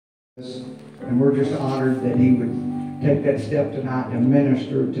And we're just honored that he would take that step tonight to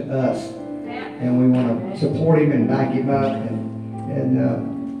minister to us. And we want to support him and back him up.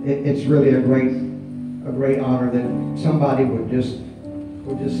 And it's really a great honor that somebody would just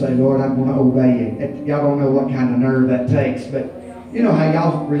say, Lord, I'm going to obey you. Y'all don't know what kind of nerve that takes, but you know how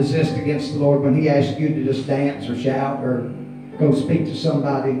y'all resist against the Lord when he asks you to just dance or shout or go speak to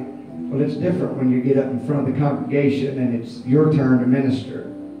somebody. Well, it's different when you get up in front of the congregation and it's your turn to minister.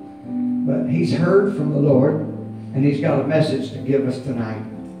 But he's heard from the Lord, and he's got a message to give us tonight.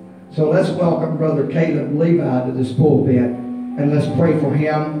 So let's welcome Brother Caleb Levi to this pulpit, and let's pray for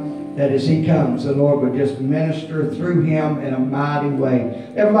him that as he comes, the Lord would just minister through him in a mighty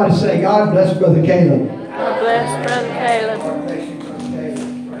way. Everybody say, God bless Brother Caleb. God bless Brother Caleb. God bless you, Brother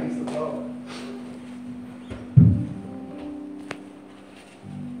Caleb. Praise the Lord.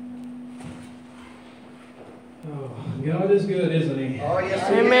 Oh, God is good, isn't he? Oh, yes,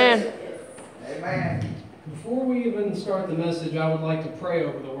 he Amen. is. Amen. Before we even start the message, I would like to pray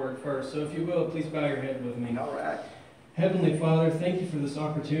over the word first. So if you will, please bow your head with me. All right. Heavenly Father, thank you for this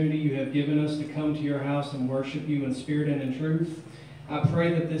opportunity you have given us to come to your house and worship you in spirit and in truth. I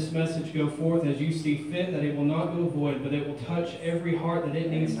pray that this message go forth as you see fit, that it will not go void, but it will touch every heart that it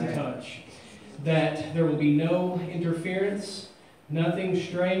needs to touch. That there will be no interference, nothing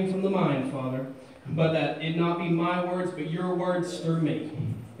straying from the mind, Father, but that it not be my words, but your words through me.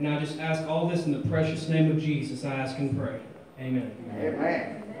 And I just ask all this in the precious name of Jesus. I ask and pray. Amen.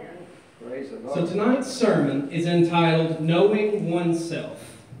 Amen. Praise the Lord. So tonight's sermon is entitled, Knowing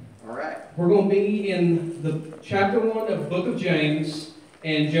Oneself. All right. We're going to be in the chapter 1 of the book of James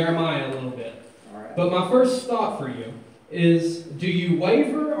and Jeremiah a little bit. All right. But my first thought for you is, do you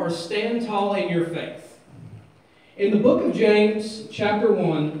waver or stand tall in your faith? In the book of James, chapter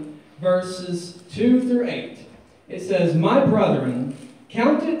 1, verses 2 through 8, it says, My brethren,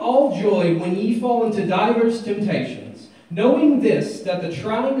 count it all joy when ye fall into divers temptations, knowing this, that the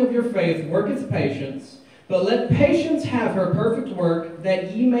trying of your faith worketh patience. But let patience have her perfect work,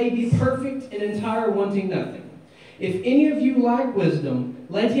 that ye may be perfect and entire, wanting nothing. If any of you lack wisdom,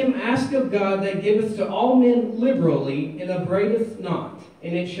 let him ask of God that giveth to all men liberally, and upbraideth not,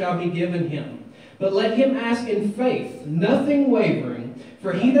 and it shall be given him. But let him ask in faith, nothing wavering.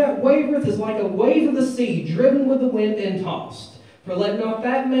 For he that wavereth is like a wave of the sea, driven with the wind and tossed. For let not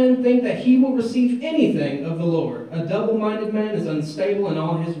that man think that he will receive anything of the Lord. A double-minded man is unstable in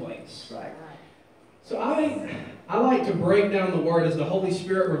all his ways. Right. So I like to break down the word as the Holy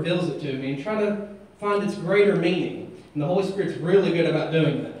Spirit reveals it to me and try to find its greater meaning. And the Holy Spirit's really good about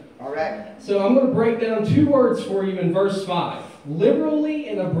doing that. All right. So I'm going to break down 2 words for you in verse 5. Liberally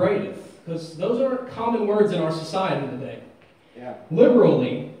and upbraideth. Because those aren't common words in our society today. Yeah.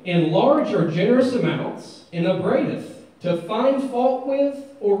 Liberally, in large or generous amounts, and upbraideth, to find fault with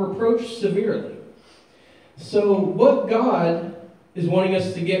or reproach severely. So what God is wanting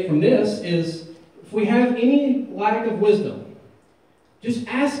us to get from this is, if we have any lack of wisdom, just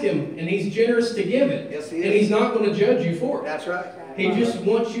ask him, and he's generous to give it. Yes, he is. And he's not going to judge you for it. That's right. He just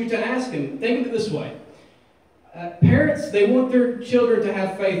wants you to ask him. Think of it this way. Parents, they want their children to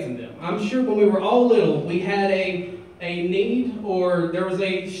have faith in them. I'm sure when we were all little, we had a need, or there was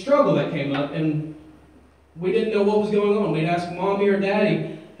a struggle that came up, and we didn't know what was going on. We'd ask mommy or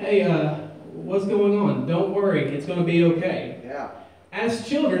daddy, hey, what's going on? Don't worry, it's going to be okay. Yeah. As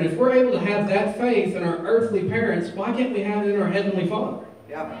children, if we're able to have that faith in our earthly parents, why can't we have it in our Heavenly Father?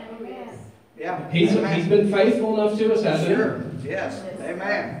 Yeah. Yeah. He's been faithful enough to us, hasn't he? Sure. Yes.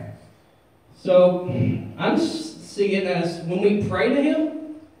 Amen. So I just see it as when we pray to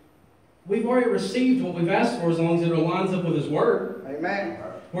him, we've already received what we've asked for as long as it aligns up with his word. Amen.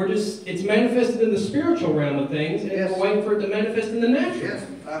 It's manifested in the spiritual realm of things, and Yes. we're waiting for it to manifest in the natural. Yes.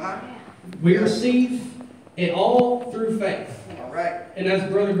 Uh-huh. We receive it all through faith. All right. And as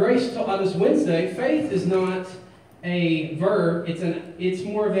Brother Grace taught us Wednesday, faith is not a verb, it's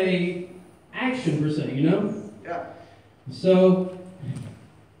more of a action per se, you know? Yeah. So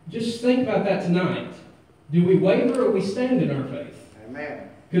just think about that tonight. Do we waver or we stand in our faith? Amen.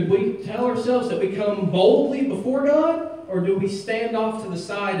 Could we tell ourselves that we come boldly before God, or do we stand off to the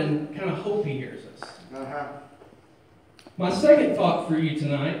side and kind of hope he hears us? Uh-huh. My second thought for you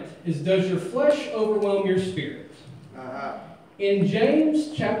tonight is, does your flesh overwhelm your spirit? Uh-huh. In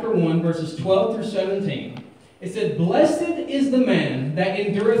James chapter 1, verses 12 through 17, it said, Blessed is the man that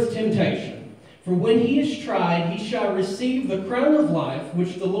endureth temptation, for when he is tried, he shall receive the crown of life,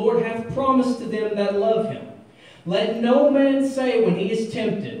 which the Lord hath promised to them that love him. Let no man say when he is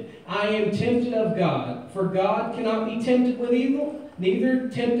tempted, I am tempted of God, for God cannot be tempted with evil, neither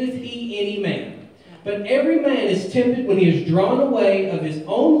tempteth he any man. But every man is tempted when he is drawn away of his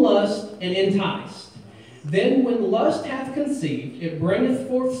own lust lust and enticed. Then when lust hath conceived, it bringeth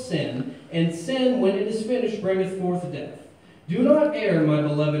forth sin, and sin, when it is finished, bringeth forth death. Do not err, my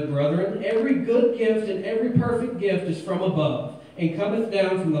beloved brethren. Every good gift and every perfect gift is from above, and cometh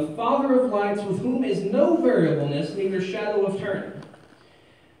down from the Father of lights, with whom is no variableness, neither shadow of turning.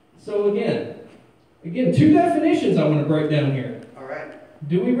 So again, two definitions I want to break down here. All right.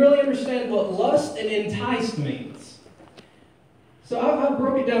 Do we really understand what lust and enticed means? So I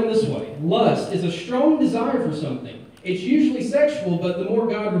broke it down this way. Lust is a strong desire for something. It's usually sexual, but the more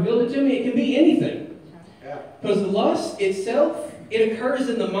God revealed it to me, it can be anything. Yeah. Because lust itself, it occurs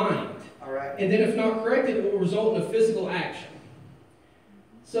in the mind. All right. And then if not corrected, it will result in a physical action.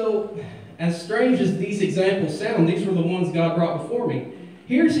 So, as strange as these examples sound, these were the ones God brought before me.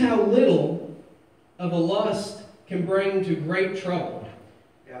 Here's how little of a lust can bring to great trouble.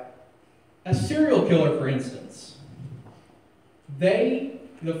 Yeah. A serial killer, for instance,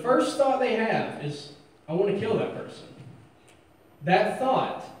 the first thought they have is, I want to kill that person. That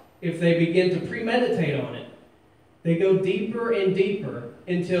thought, if they begin to premeditate on it, they go deeper and deeper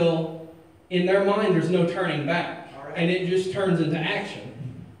until in their mind there's no turning back. Right. And it just turns into action.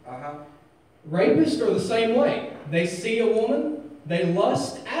 Uh-huh. Rapists are the same way. They see a woman, they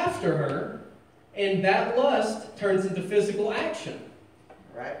lust after her, and that lust turns into physical action.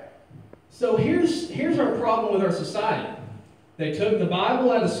 Right. So here's our problem with our society. They took the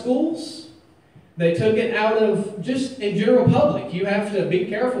Bible out of schools. They took it out of just in general public. You have to be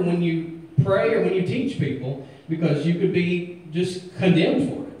careful when you pray or when you teach people, because you could be just condemned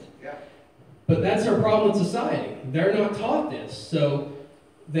for it. Yeah. But that's our problem with society. They're not taught this, so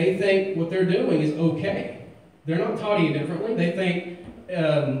they think what they're doing is okay. They're not taught any differently. They think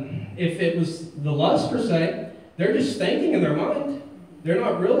if it was the lust per se, they're just thinking in their mind. They're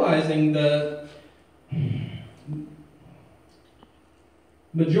not realizing the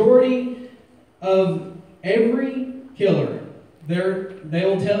majority of every killer,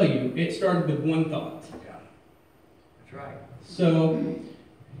 they'll tell you it started with one thought. Yeah. That's right. So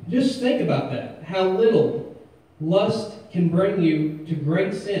just think about that. How little lust can bring you to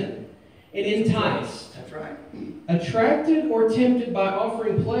great sin. And enticed. That's right. Attracted or tempted by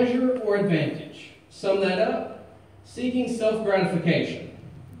offering pleasure or advantage. Sum that up. Seeking self-gratification.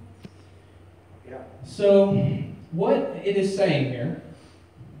 Yeah. So what it is saying here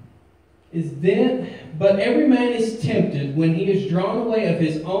is then, but every man is tempted when he is drawn away of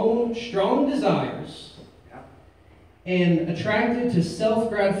his own strong desires and attracted to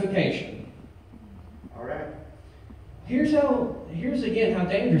self-gratification. All right. Here's again how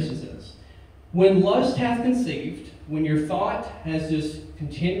dangerous this is. When lust hath conceived, when your thought has just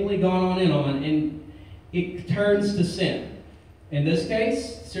continually gone on, and it turns to sin. In this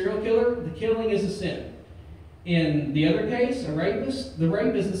case, serial killer, the killing is a sin. In the other case, a rapist, the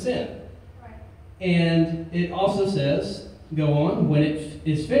rape is the sin. Right. And it also says, go on, when it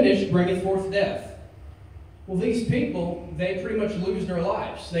is finished, bringeth forth death. Well, these people, they pretty much lose their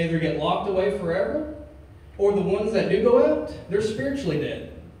lives. They either get locked away forever, or the ones that do go out, they're spiritually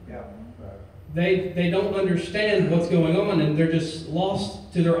dead. Yeah. They don't understand what's going on, and they're just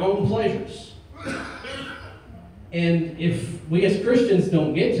lost to their own pleasures. And if we as Christians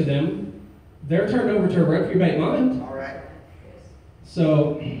don't get to them, they're turned over to a reprobate mind. All right.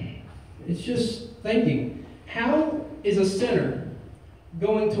 So it's just thinking, how is a sinner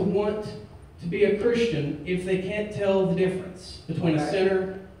going to want to be a Christian if they can't tell the difference between a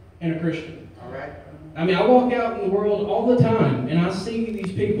sinner and a Christian? All right. I mean, I walk out in the world all the time, and I see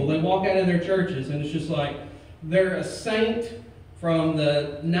these people. They walk out of their churches, and it's just like they're a saint from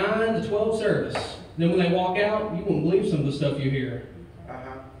the 9 to 12 service. Then when they walk out, you won't believe some of the stuff you hear.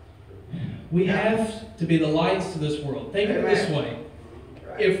 Uh-huh. We have to be the lights to this world. Think of it this way.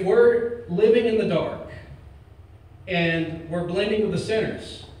 Right. If we're living in the dark and we're blending with the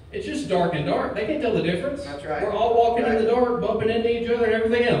sinners, it's just dark and dark. They can't tell the difference. That's right. We're all walking in the dark, bumping into each other and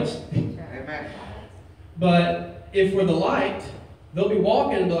everything else. Amen. But if we're the light, they'll be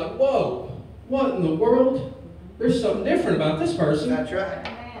walking and be like, whoa, what in the world? There's something different about this person. That's right.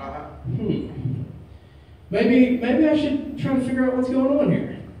 Uh-huh. Maybe I should try to figure out what's going on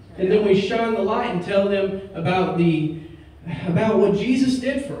here. And then we shine the light and tell them about what Jesus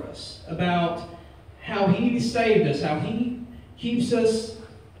did for us, about how He saved us, how He keeps us,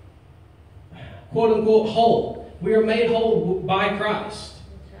 quote unquote, whole. We are made whole by Christ.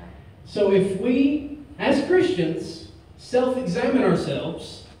 So if we, as Christians, self-examine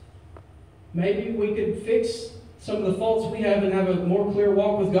ourselves, maybe we could fix some of the faults we have and have a more clear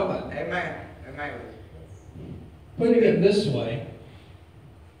walk with God. Amen. Amen. Putting it this way,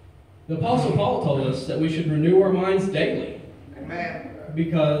 the Apostle Paul told us that we should renew our minds daily. Amen.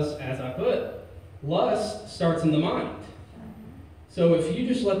 because, as I put, lust starts in the mind. So if you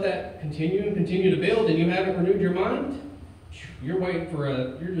just let that continue and continue to build and you haven't renewed your mind, you're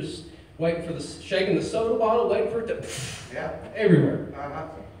just waiting for shaking the soda bottle, waiting for it to everywhere.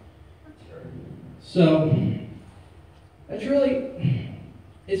 So that's really,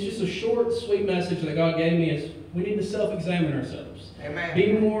 it's just a short, sweet message that God gave me is we need to self-examine ourselves. Amen.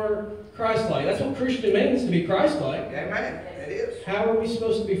 Be more Christ-like. That's what Christian means, to be Christ-like. Amen. It is. How are we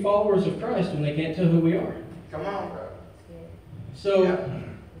supposed to be followers of Christ when they can't tell who we are? Come on. So,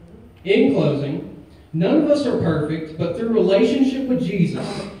 in closing, none of us are perfect, but through relationship with Jesus,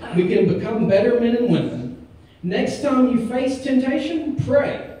 we can become better men and women. Next time you face temptation,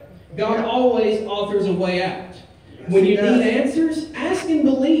 pray. God always offers a way out. When you need answers, ask and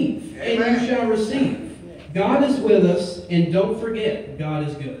believe, and you shall receive. God is with us, and don't forget, God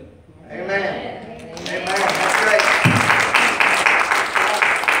is good. Amen. Amen.